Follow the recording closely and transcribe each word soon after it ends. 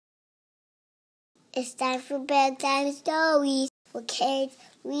It's time for bedtime stories. For kids,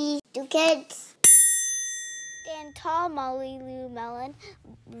 we do kids. Stand Tall, Molly Lou Melon,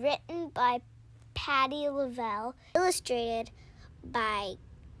 written by Patty Lovell, illustrated by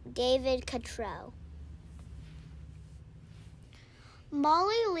David Catrow.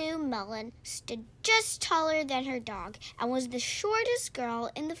 Molly Lou Melon stood just taller than her dog and was the shortest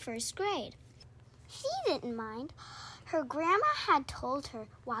girl in the first grade. She didn't mind. Her grandma had told her,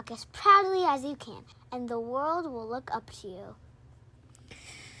 "Walk as proudly as you can, and the world will look up to you."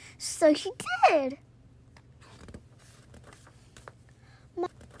 So she did.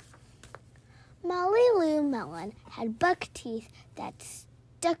 Molly Lou Melon had buck teeth that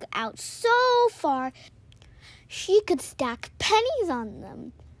stuck out so far she could stack pennies on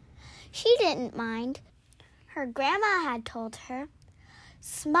them. She didn't mind. Her grandma had told her,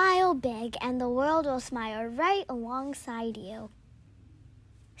 "Smile big and the world will smile right alongside you."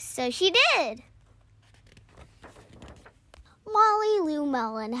 So she did. Molly Lou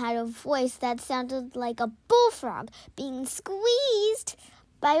Melon had a voice that sounded like a bullfrog being squeezed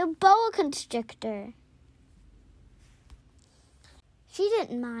by a boa constrictor. She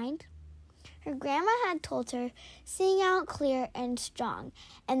didn't mind. Her grandma had told her, "Sing out clear and strong,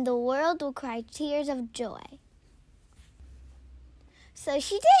 and the world will cry tears of joy." So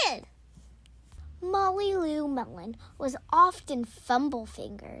she did. Molly Lou Melon was often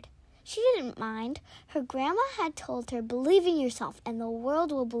fumble-fingered. She didn't mind. Her grandma had told her, "Believe in yourself, and the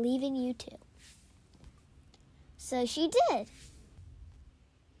world will believe in you too." So she did.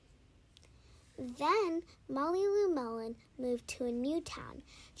 Then Molly Lou Melon moved to a new town.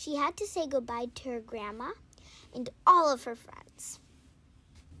 She had to say goodbye to her grandma and all of her friends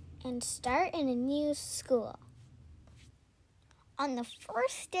and start in a new school. On the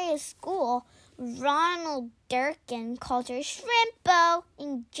first day of school, Ronald Durkin called her Shrimpo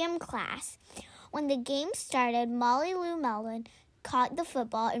in gym class. When the game started, Molly Lou Melon caught the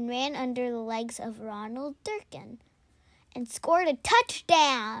football and ran under the legs of Ronald Durkin and scored a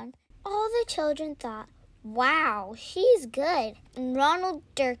touchdown. All the children thought, "Wow, she's good," and Ronald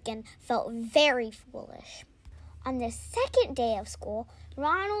Durkin felt very foolish. On the second day of school,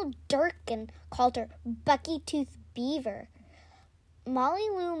 Ronald Durkin called her Bucky-Tooth Beaver. Molly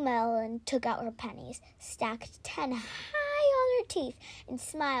Lou Melon took out her pennies, stacked 10 high on her teeth, and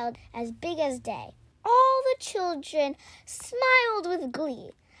smiled as big as day. All the children smiled with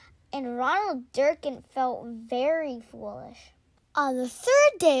glee, and Ronald Durkin felt very foolish. On the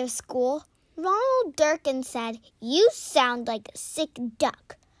third day of school, Ronald Durkin said, "You sound like a sick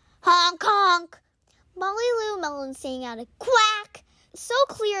duck." Honk, honk! Molly Lou Melon sang out a quack so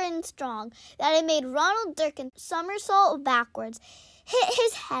clear and strong that it made Ronald Durkin somersault backwards, hit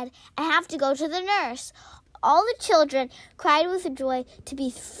his head, and have to go to the nurse. All the children cried with joy to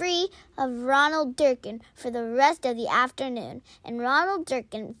be free of Ronald Durkin for the rest of the afternoon, and Ronald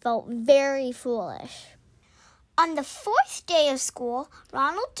Durkin felt very foolish. On the fourth day of school,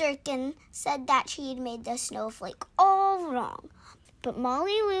 Ronald Durkin said that she had made the snowflake all wrong. But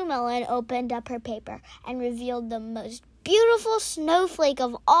Molly Lou Melon opened up her paper and revealed the most beautiful snowflake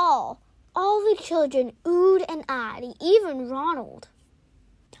of all. All the children oohed and ahed, even Ronald.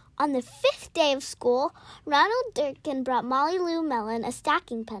 On the fifth day of school, Ronald Durkin brought Molly Lou Melon a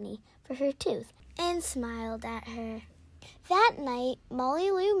stacking penny for her tooth and smiled at her. That night,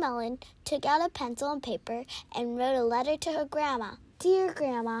 Molly Lou Melon took out a pencil and paper and wrote a letter to her grandma. "Dear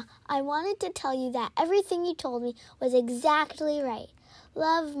Grandma, I wanted to tell you that everything you told me was exactly right.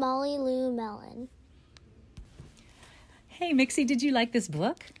 Love, Molly Lou Melon." Hey, Mixie, did you like this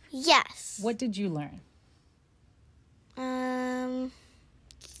book? Yes. What did you learn?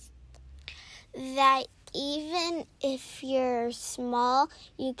 That even if you're small,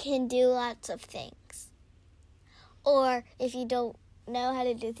 you can do lots of things. Or if you don't know how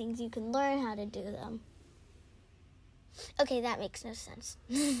to do things, you can learn how to do them. Okay, that makes no sense.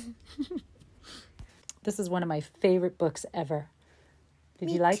 This is one of my favorite books ever. Did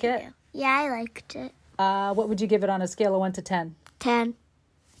you like it? Yeah, I liked it. What would you give it on a scale of 1 to 10? 10.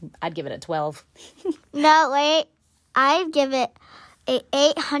 I'd give it a 12. No, wait. I'd give it a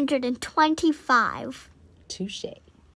 825. Touché.